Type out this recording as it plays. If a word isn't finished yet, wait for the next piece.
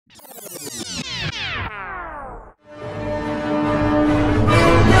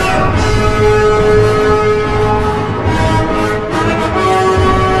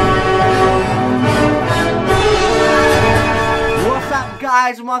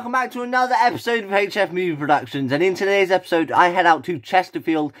welcome back to another episode of HF Movie Productions. And in today's episode, I head out to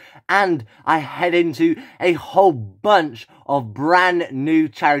Chesterfield and I head into a whole bunch of brand new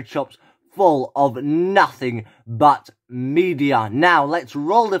charity shops full of nothing but media. Now, let's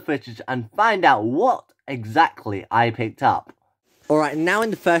roll the footage and find out what exactly I picked up. Alright, now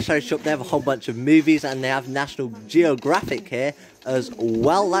in the first charity shop, they have a whole bunch of movies and they have National Geographic here as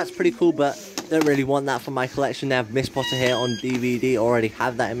well. That's pretty cool, but don't really want that for my collection. They have Miss Potter here on DVD, already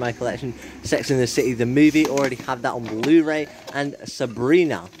have that in my collection. Sex and the City, the movie, already have that on Blu-ray. And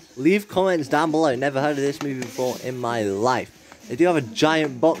Sabrina. Leave comments down below. Never heard of this movie before in my life. They do have a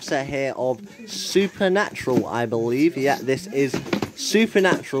giant box set here of Supernatural, I believe. Yeah, this is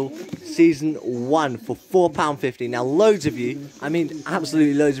Supernatural Season 1 for £4.50. Now, loads of you, I mean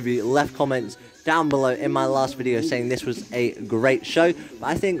absolutely loads of you, left comments down below in my last video saying this was a great show. But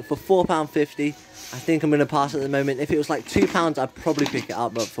I think for £4.50, I think I'm going to pass at the moment. If it was like £2, I'd probably pick it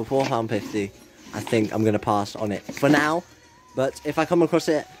up. But for £4.50, I think I'm going to pass on it for now. But if I come across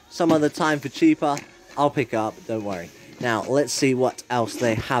it some other time for cheaper, I'll pick it up, don't worry. Now, let's see what else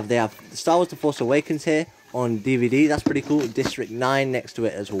they have. They have Star Wars The Force Awakens here on DVD. That's pretty cool. District 9 next to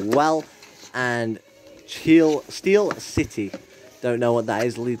it as well. And Steel City. Don't know what that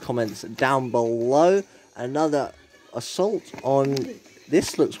is. Leave comments down below. Another assault on...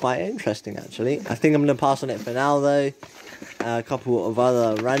 This looks quite interesting, actually. I think I'm going to pass on it for now, though. A couple of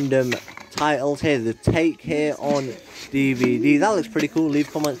other random titles here. The Take here on DVD. That looks pretty cool.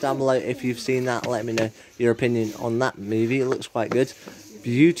 Leave comments down below if you've seen that. Let me know your opinion on that movie. It looks quite good.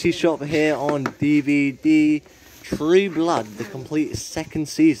 Beauty Shop here on DVD. True Blood, the complete second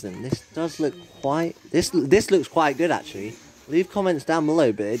season. This does look quite... This looks quite good, actually. Leave comments down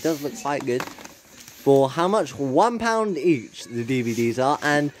below, but it does look quite good. For how much? £1 each the DVDs are,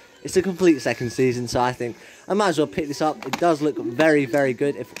 and it's a complete second season, so I think I might as well pick this up. It does look very, very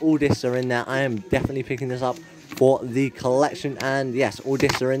good. If all discs are in there, I am definitely picking this up for the collection. And yes, all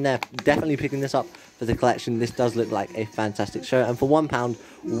discs are in there. Definitely picking this up for the collection. This does look like a fantastic show, and for £1,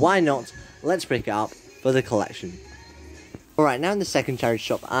 why not? Let's pick it up for the collection. Alright, now in the second charity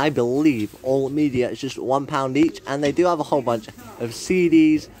shop, I believe all media is just £1 each, and they do have a whole bunch of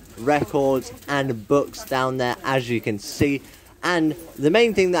CDs, records, and books down there, as you can see. And the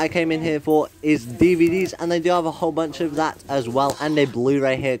main thing that I came in here for is DVDs, and they do have a whole bunch of that as well, and a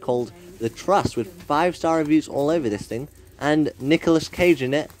Blu-ray here called The Trust, with 5-star reviews all over this thing, and Nicolas Cage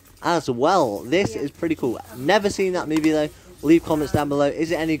in it as well. This is pretty cool. Never seen that movie though. Leave comments down below.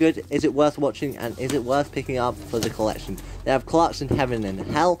 Is it any good? Is it worth watching? And is it worth picking up for the collection? They have Clarkson, Heaven and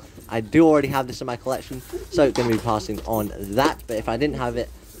Hell. I do already have this in my collection, so going to be passing on that. But if I didn't have it,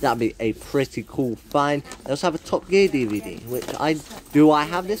 that'd be a pretty cool find. They also have a Top Gear DVD, which I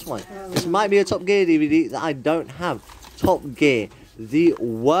have this one. This might be a Top Gear DVD that I don't have. Top Gear, the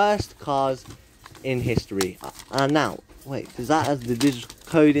worst cars in history. And now, wait, because that has the digital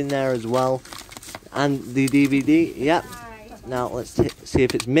code in there as well, and the DVD. Yep. Now, let's see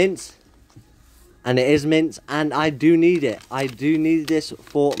if it's mint. And it is mint, and I do need it. I do need this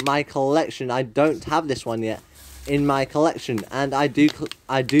for my collection. I don't have this one yet in my collection, and I do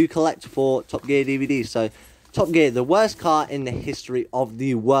collect for Top Gear DVDs. So, Top Gear, the worst car in the history of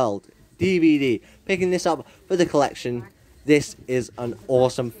the world. DVD. Picking this up for the collection. This is an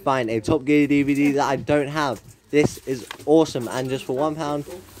awesome find. A Top Gear DVD that I don't have. This is awesome, and just for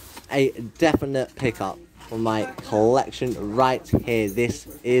 £1, a definite pickup for my collection right here. This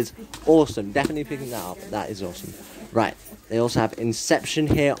is awesome. Definitely picking that up. That is awesome. Right. They also have Inception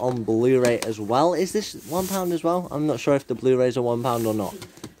here on Blu-ray as well. Is this £1 as well? I'm not sure if the Blu-rays are £1 or not.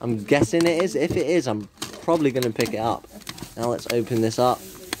 I'm guessing it is. If it is, I'm probably going to pick it up. Now let's open this up.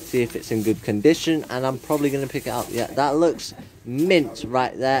 See if it's in good condition. And I'm probably going to pick it up. Yeah, that looks mint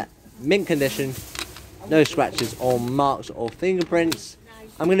right there. Mint condition. No scratches or marks or fingerprints.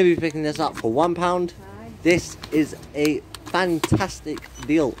 I'm going to be picking this up for £1. This is a fantastic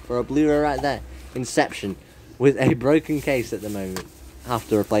deal for a Blu-ray right there. Inception, with a broken case at the moment. I have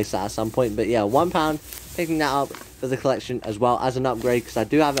to replace that at some point. But yeah, £1, picking that up for the collection as well as an upgrade, because I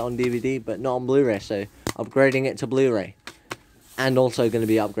do have it on DVD but not on Blu-ray, so upgrading it to Blu-ray. And also going to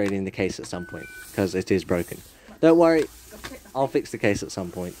be upgrading the case at some point, because it is broken. Don't worry, I'll fix the case at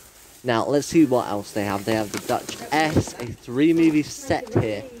some point. Now, let's see what else they have. They have the Dutch S, a 3-movie set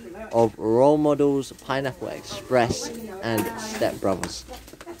here of Role Models, Pineapple Express, and Step Brothers.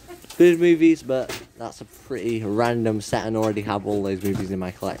 Good movies, but that's a pretty random set, and already have all those movies in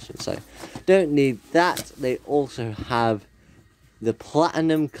my collection, so don't need that. They also have the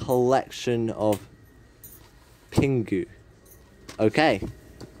Platinum Collection of Pingu. Okay,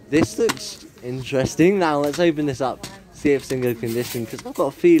 this looks interesting. Now let's open this up, see if it's in good condition, because I've got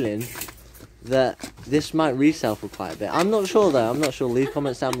a feeling that this might resell for quite a bit. I'm not sure though, I'm not sure. Leave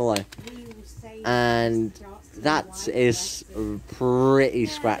comments down below. And that is pretty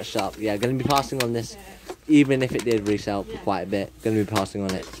scratched up. Yeah, going to be passing on this, even if it did resell for quite a bit. Going to be passing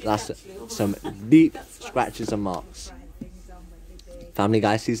on it. That's some deep scratches and marks. Family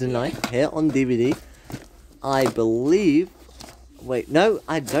Guy Season 9 here on DVD. I believe... Wait, no,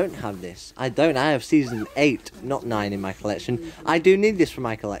 I don't have this. I have Season 8, not 9 in my collection. I do need this for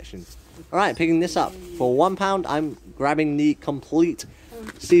my collection. Alright, picking this up. For £1, I'm grabbing the complete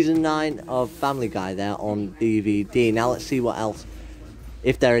Season 9 of Family Guy there on DVD. Now let's see what else,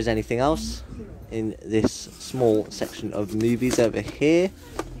 if there is anything else in this small section of movies over here.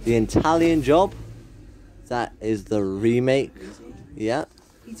 The Italian Job. That is the remake. Yeah.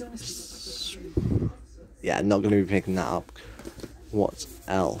 Yeah, not going to be picking that up. What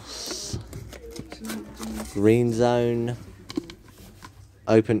else? Green Zone.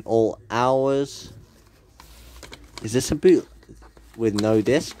 Open All Hours. Is this a boot with no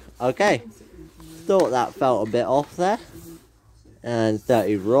disc? Okay. Thought that felt a bit off there. And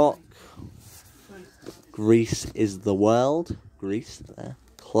 30 Rock. Grease is the World. Grease there.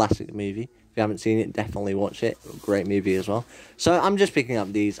 Classic movie. If you haven't seen it, definitely watch it. Great movie as well. So I'm just picking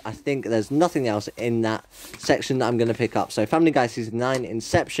up these. I think there's nothing else in that section that I'm going to pick up. So Family Guy Season 9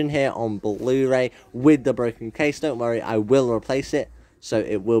 Inception here on Blu-ray with the broken case. Don't worry, I will replace it. So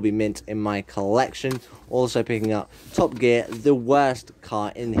it will be mint in my collection. Also picking up Top Gear, the worst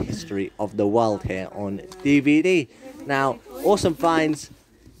car in the history of the world here on DVD. Now, awesome finds.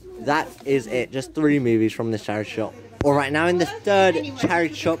 That is it. Just 3 movies from this charity shop. Alright, now in the third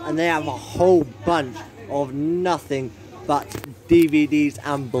charity shop, and they have a whole bunch of nothing but DVDs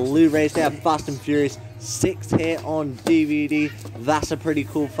and Blu-rays. They have Fast and Furious 6 here on DVD. That's a pretty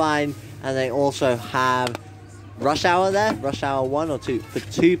cool find. And they also have Rush Hour there, Rush Hour 1 or 2 for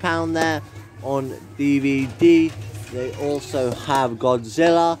 £2 there on DVD. They also have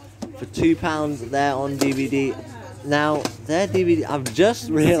Godzilla for £2 there on DVD. Now, their DVD, I've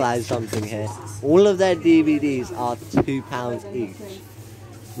just realised something here. All of their DVDs are £2 each.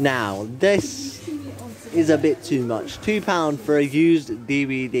 Now, this is a bit too much. £2 for a used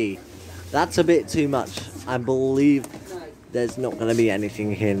DVD. That's a bit too much. I believe there's not going to be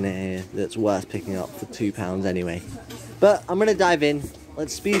anything in here that's worth picking up for £2 anyway. But I'm going to dive in.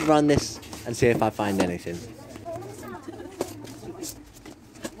 Let's speed run this and see if I find anything.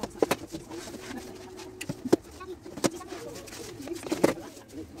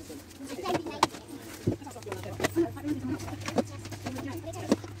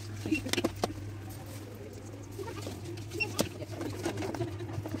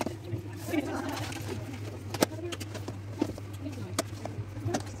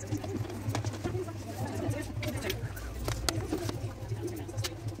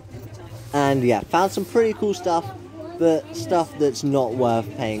 And yeah, found some pretty cool stuff, but stuff that's not worth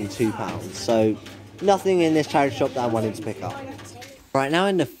paying £2. So nothing in this charity shop that I wanted to pick up. Right, now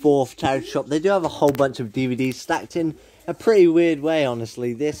in the fourth charity shop, they do have a whole bunch of DVDs stacked in a pretty weird way,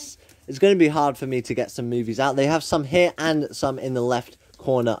 honestly. This is going to be hard for me to get some movies out. They have some here and some in the left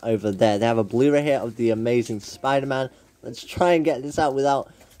corner over there. They have a Blu-ray here of The Amazing Spider-Man. Let's try and get this out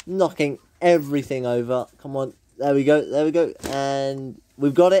without knocking everything over. Come on, there we go, and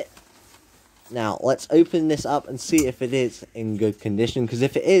we've got it. Now, let's open this up and see if it is in good condition, because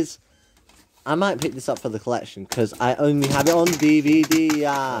if it is, I might pick this up for the collection, because I only have it on DVD.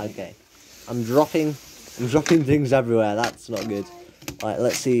 Ah, okay. I'm dropping things everywhere. That's not good. Alright,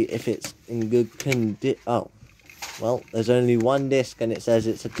 let's see if it's in good condition. Oh, well, there's only one disc, and it says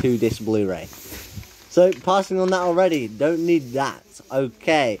it's a 2-disc Blu-ray. So, passing on that already. Don't need that.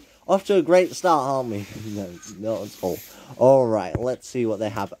 Okay. Off to a great start, aren't we? No, not at all. Alright, let's see what they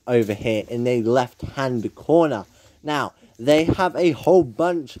have over here in the left-hand corner. Now, they have a whole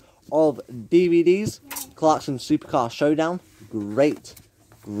bunch of DVDs. Clarkson Supercar Showdown. Great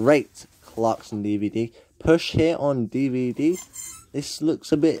Clarkson DVD. Push here on DVD. This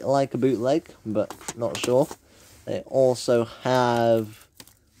looks a bit like a bootleg, but not sure. They also have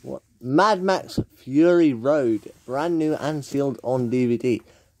Mad Max Fury Road. Brand new and sealed on DVD.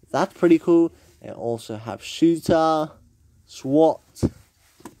 That's pretty cool. They also have Shooter, SWAT,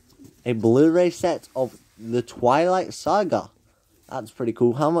 a Blu-ray set of The Twilight Saga. That's pretty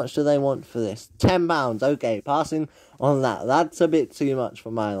cool. How much do they want for this? £10. Okay, passing on that. That's a bit too much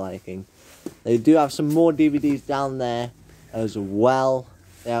for my liking. They do have some more DVDs down there as well.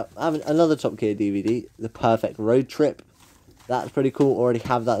 They have another Top Gear DVD, The Perfect Road Trip. That's pretty cool. Already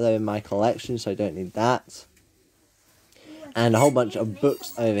have that though in my collection, so I don't need that. and a whole bunch of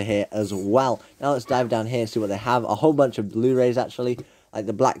books over here as well. Now let's dive down here and see what they have. A whole bunch of Blu-rays actually, like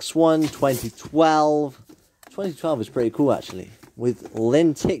the Black Swan 2012. 2012 is pretty cool actually, with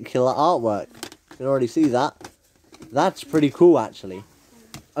lenticular artwork. You can already see that. That's pretty cool actually.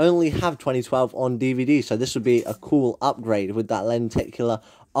 Only have 2012 on DVD, so this would be a cool upgrade with that lenticular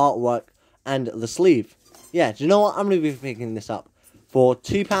artwork and the sleeve. Yeah, do you know what? I'm going to be picking this up for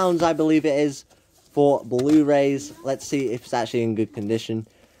 £2, I believe it is, for Blu-rays. Let's see if it's actually in good condition.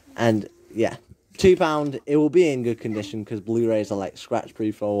 And yeah, £2, it will be in good condition because Blu-rays are like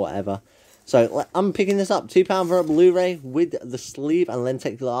scratch-proof or whatever. So I'm picking this up, £2 for a Blu-ray with the sleeve and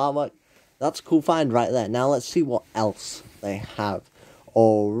lenticular artwork. That's a cool find right there. Now let's see what else they have.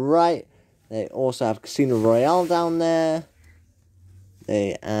 Alright, they also have Casino Royale down there.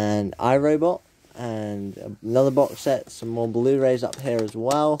 And iRobot. And another box set, some more Blu-rays up here as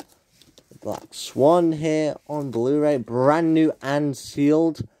well. The Black Swan here on Blu-ray, brand new and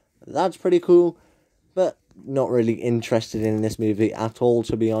sealed. That's pretty cool, but not really interested in this movie at all,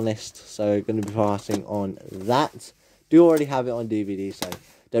 to be honest. So going to be passing on that. Do already have it on DVD, so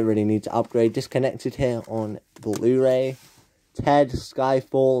don't really need to upgrade. Disconnected here on Blu-ray. Ted,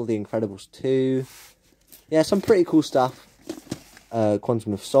 Skyfall, The Incredibles 2. Yeah, some pretty cool stuff.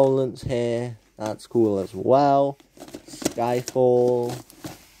 Quantum of Solace here. That's cool as well. Skyfall.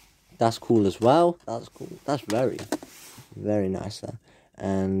 That's cool as well. That's cool. That's very, very nice there.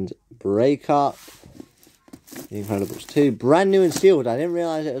 And Breakup. The Incredibles 2. Brand new and sealed. I didn't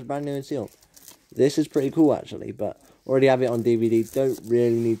realise it was brand new and sealed. This is pretty cool actually, but already have it on DVD. Don't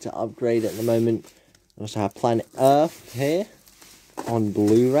really need to upgrade at the moment. I also have Planet Earth here on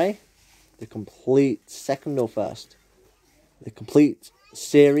Blu-ray. The complete second or first? The complete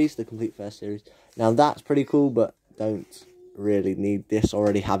series, the complete first series. Now that's pretty cool, but don't really need this.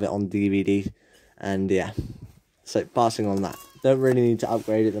 Already have it on DVD. And yeah, so passing on that. Don't really need to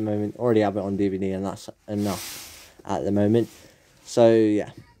upgrade at the moment. Already have it on DVD and that's enough at the moment. So yeah,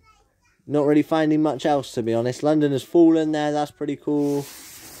 not really finding much else, to be honest. London Has Fallen there, that's pretty cool.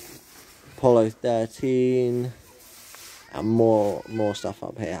 Apollo 13. And more stuff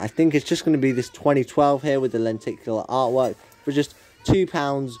up here. I think it's just going to be this 2012 here with the lenticular artwork for just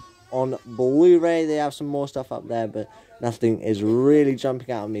 £2 on Blu-ray. They have some more stuff up there, but nothing is really jumping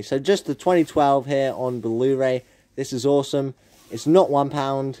out at me. So just the 2012 here on Blu-ray. This is awesome. It's not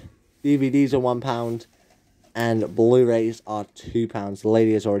 £1. DVDs are £1. And Blu-rays are £2. The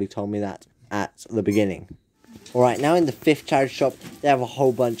lady has already told me that at the beginning. Alright, now in the fifth charity shop, they have a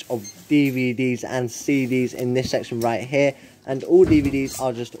whole bunch of DVDs and CDs in this section right here. And all DVDs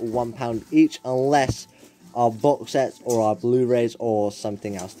are just £1 each, unless our box sets or our Blu-rays or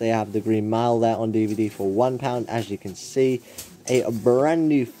something else. They have the Green Mile there on DVD for £1, as you can see. A brand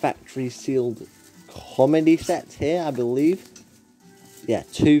new factory sealed comedy set here, I believe. Yeah,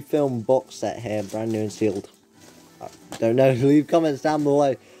 2-film box set here, brand new and sealed. Don't know, leave comments down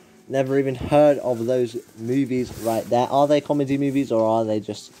below. Never even heard of those movies right there. Are they comedy movies or are they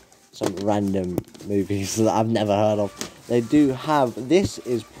just some random movies that I've never heard of? They do have, this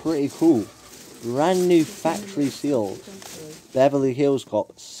is pretty cool. Brand new factory sealed Beverly Hills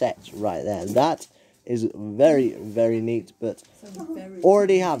Cop set right there. That is very, very neat, but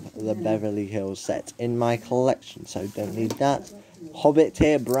already have the Beverly Hills set in my collection, so don't need that. Hobbit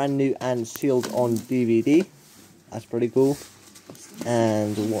here, brand new and sealed on DVD. That's pretty cool.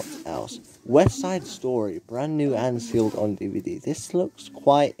 And what else? West Side Story, brand new and sealed on DVD. This looks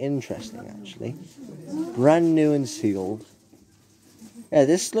quite interesting, actually. Brand new and sealed. Yeah,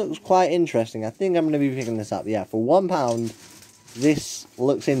 this looks quite interesting. I think I'm going to be picking this up. Yeah, for £1, this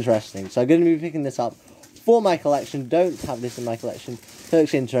looks interesting. So I'm going to be picking this up for my collection. Don't have this in my collection.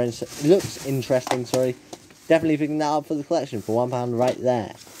 Looks interesting, sorry. Definitely picking that up for the collection for £1 right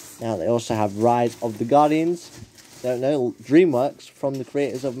there. Now, they also have Rise of the Guardians. Don't know, DreamWorks, from the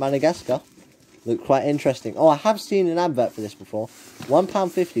creators of Madagascar. Look quite interesting. Oh, I have seen an advert for this before.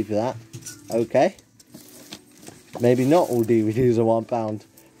 £1.50 for that. Okay. Maybe not all DVDs are £1.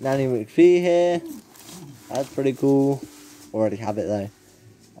 Nanny McPhee here. That's pretty cool. Already have it though.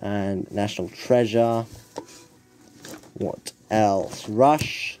 And National Treasure. What else?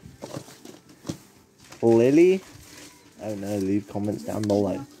 Rush. Lily. Oh no, leave comments down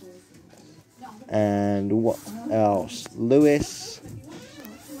below. And what else? Lewis.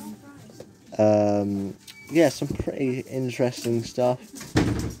 Yeah, some pretty interesting stuff.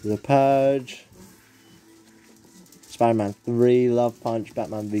 The Purge. Spider-Man 3, Love Punch,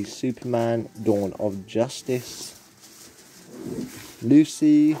 Batman v Superman, Dawn of Justice,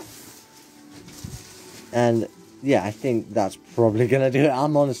 Lucy, and yeah, I think that's probably going to do it.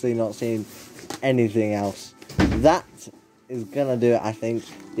 I'm honestly not seeing anything else. That is gonna do it, I think.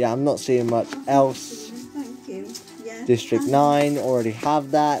 Yeah, I'm not seeing much else. Thank you. Yeah. District 9, already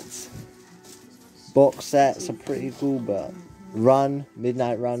have that. Box sets are pretty cool, but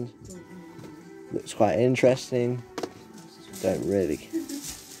Midnight Run, looks quite interesting. Don't really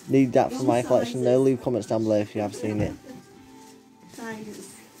need that for my collection though. Leave comments down below if you have seen it.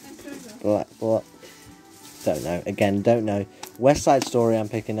 Black. Don't know. Again, don't know. West Side Story I'm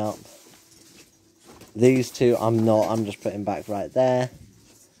picking up. These two I'm not. I'm just putting back right there.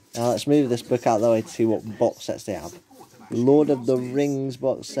 Now let's move this book out of the way to see what box sets they have. Lord of the Rings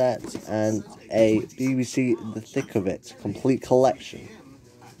box set and a BBC The Thick of It complete collection.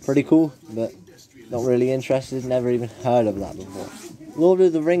 Pretty cool, but not really interested. Never even heard of that before. Lord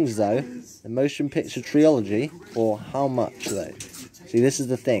of the Rings though, the motion picture trilogy, for how much though? See, this is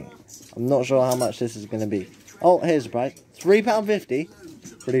the thing. I'm not sure how much this is going to be. Oh, here's the price. £3.50.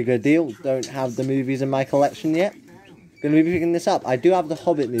 Pretty good deal. Don't have the movies in my collection yet. Going to be picking this up. I do have the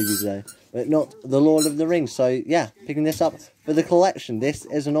Hobbit movies though, but not the Lord of the Rings. So yeah, picking this up for the collection. This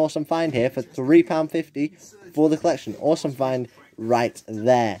is an awesome find here for £3.50 for the collection. Awesome find right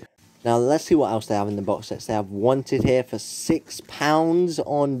there. Now let's see what else they have in the box sets. They have Wanted here for £6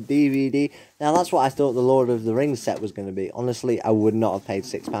 on DVD. Now that's what I thought the Lord of the Rings set was going to be. Honestly, I would not have paid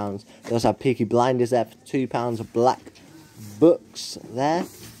 £6. They also have Peaky Blinders there for £2. Of Black Books there.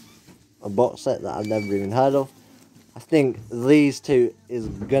 A box set that I've never even heard of. I think these two is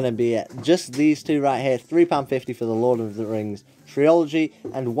going to be it. Just these two right here. £3.50 for the Lord of the Rings trilogy.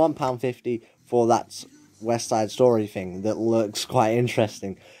 And £1.50 for that West Side Story thing that looks quite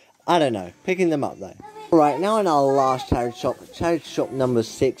interesting. I don't know. Picking them up though. Alright, now in our last charity shop number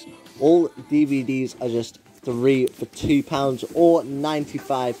 6. All DVDs are just 3 for £2 or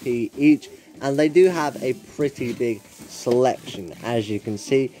 95p each. And they do have a pretty big selection. As you can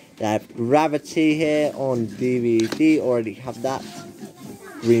see, they have Gravity here on DVD. Already have that.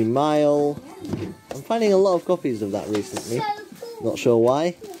 Green Mile. I'm finding a lot of copies of that recently. Not sure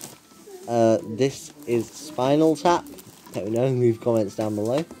why. This is Spinal Tap. Don't know. Leave comments down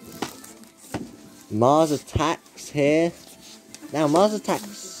below. Mars Attacks here. Now Mars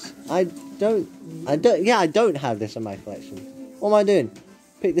Attacks, I don't have this in my collection. What am I doing?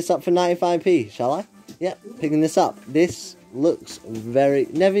 Pick this up for 95p, shall I? Yep, picking this up. This looks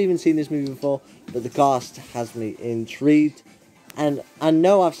never even seen this movie before, but the cast has me intrigued. And I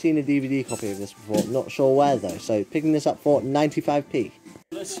know I've seen a DVD copy of this before, not sure where though, so picking this up for 95p.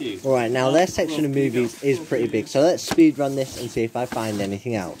 Alright, now their section of movies is pretty big, so let's speed run this and see if I find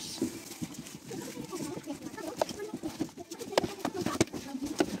anything else.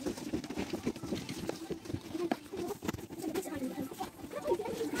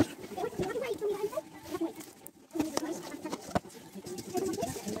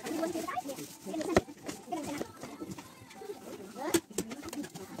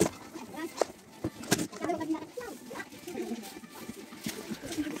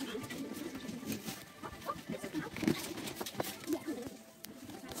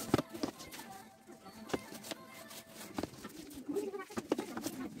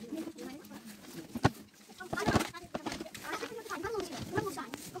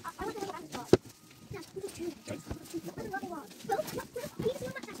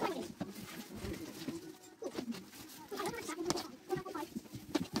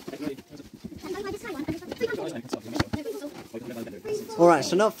 Alright,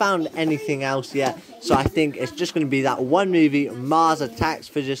 so not found anything else yet, so I think it's just going to be that one movie, Mars Attacks,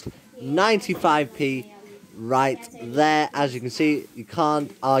 for just 95p right there. As you can see, you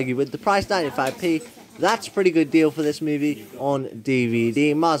can't argue with the price, 95p. That's a pretty good deal for this movie on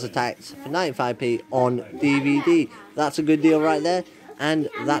DVD. Mars Attacks for 95p on DVD. That's a good deal right there. And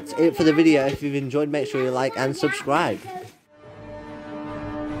that's it for the video. If you've enjoyed, make sure you like and subscribe.